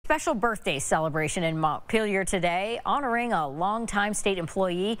special birthday celebration in Montpelier today, honoring a longtime state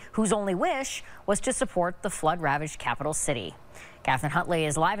employee whose only wish was to support the flood-ravaged capital city. Catherine Huntley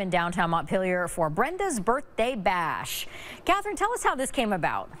is live in downtown Montpelier for Brenda's Birthday Bash. Catherine, tell us how this came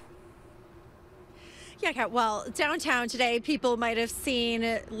about. Yeah, Kat, well, downtown today, people might have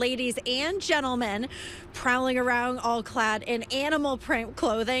seen ladies and gentlemen prowling around all clad in animal print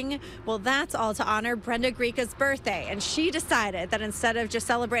clothing. Well, that's all to honor Brenda Greca's birthday, and she decided that instead of just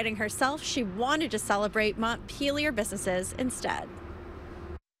celebrating herself, she wanted to celebrate Montpelier businesses instead.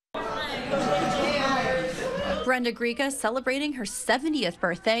 Brenda Greca celebrating her 70th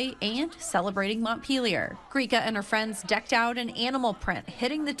birthday and celebrating Montpelier. Greca and her friends decked out in animal print,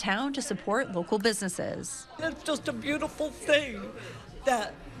 hitting the town to support local businesses. It's just a beautiful thing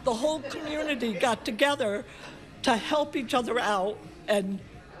that the whole community got together to help each other out, and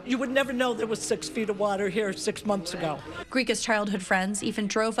you would never know there was 6 feet of water here 6 months ago. Greca's childhood friends even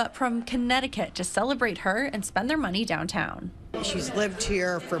drove up from Connecticut to celebrate her and spend their money downtown. She's lived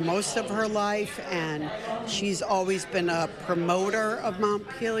here for most of her life, and she's always been a promoter of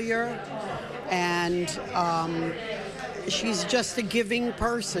Montpelier, and she's just a giving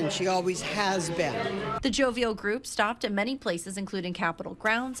person. She always has been. The jovial group stopped at many places, including Capitol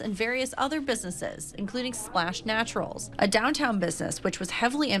Grounds and various other businesses, including Splash Naturals, a downtown business which was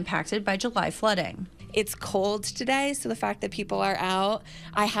heavily impacted by July flooding. It's cold today, so the fact that people are out,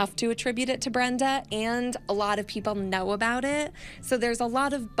 I have to attribute it to Brenda, and a lot of people know about it. So there's a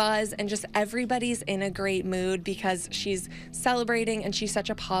lot of buzz, and just everybody's in a great mood because she's celebrating and she's such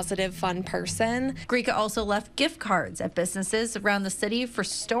a positive, fun person. Greca also left gift cards at businesses around the city for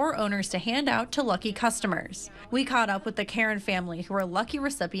store owners to hand out to lucky customers. We caught up with the Karen family, who are lucky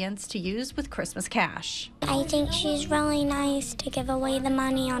recipients to use with Christmas cash. I think she's really nice to give away the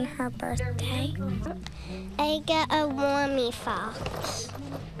money on her birthday. I get a Warmy Fox.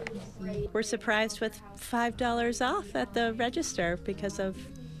 We're surprised with $5 off at the register because of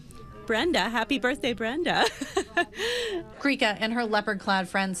Brenda. Happy birthday, Brenda. Greca and her leopard-clad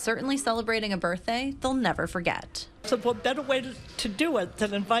friends certainly celebrating a birthday they'll never forget. So what better way to do it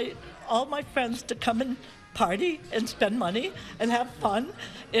than invite all my friends to come and party and spend money and have fun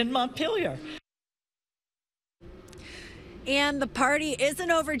in Montpelier. And the party isn't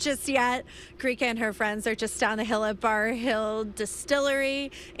over just yet. Greca and her friends are just down the hill at Bar Hill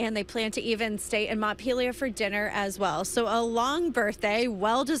Distillery, and they plan to even stay in Montpelier for dinner as well. So a long birthday,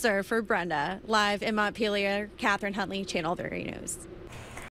 well deserved for Brenda. Live in Montpelier, Catherine Huntley, Channel 3 News.